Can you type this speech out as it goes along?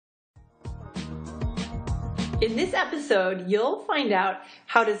In this episode, you'll find out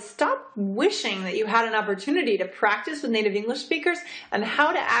how to stop wishing that you had an opportunity to practice with native English speakers and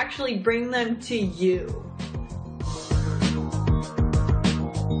how to actually bring them to you.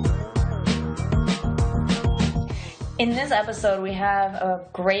 In this episode, we have a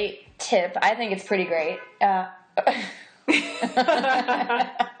great tip. I think it's pretty great.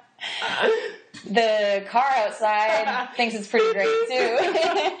 The car outside thinks it's pretty great too.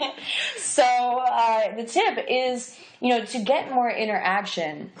 So the tip is, to get more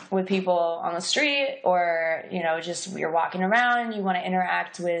interaction with people on the street, or, just you're walking around, you want to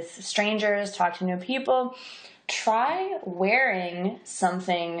interact with strangers, talk to new people, try wearing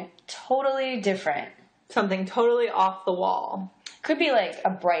something totally different. Something totally off the wall. Could be like a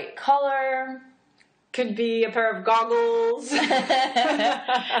bright color. Could be a pair of goggles.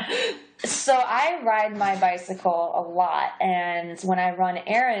 So I ride my bicycle a lot, and when I run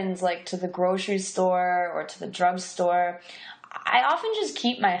errands like to the grocery store or to the drugstore, I often just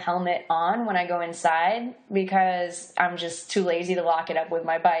keep my helmet on when I go inside because I'm just too lazy to lock it up with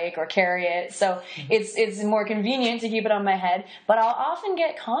my bike or carry it. So it's more convenient to keep it on my head. But I'll often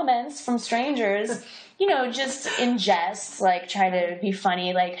get comments from strangers, just in jest, like try to be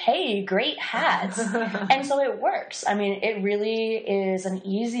funny, like, hey, great hat. And so it works. I mean, it really is an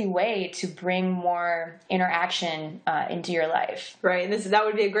easy way to bring more interaction into your life. Right. That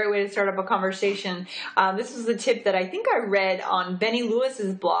would be a great way to start up a conversation. This was the tip that I think I read on Benny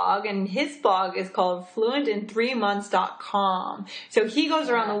Lewis's blog, and his blog is called fluentin3months.com. So he goes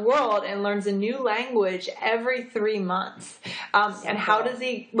around the world and learns a new language every 3 months. And how does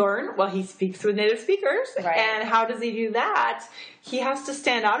he learn? Well, he speaks with native speakers. Right. And how does he do that? He has to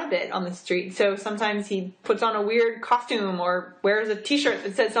stand out a bit on the street. So sometimes he puts on a weird costume or wears a t-shirt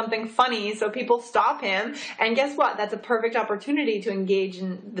that says something funny so people stop him. And guess what? That's a perfect opportunity to engage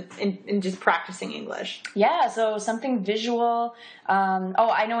in just practicing English. Yeah, so something visual.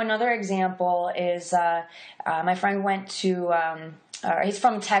 I know another example is my friend went to... he's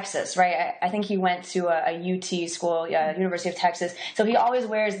from Texas, right? I think he went to a UT school, University of Texas. So he always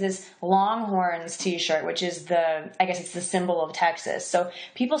wears this Longhorns t-shirt, which is it's the symbol of Texas. So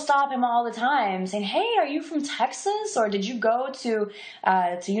people stop him all the time saying, hey, are you from Texas? Or did you go to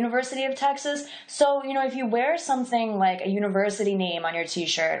University of Texas? So, if you wear something like a university name on your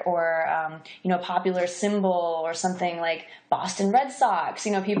t-shirt or, a popular symbol or something like Boston Red Sox,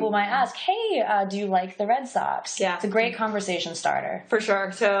 people might ask, hey, do you like the Red Sox? Yeah. It's a great conversation starter. For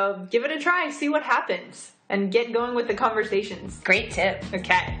sure. So give it a try. See what happens. And get going with the conversations. Great tip.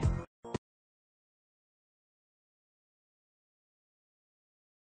 Okay.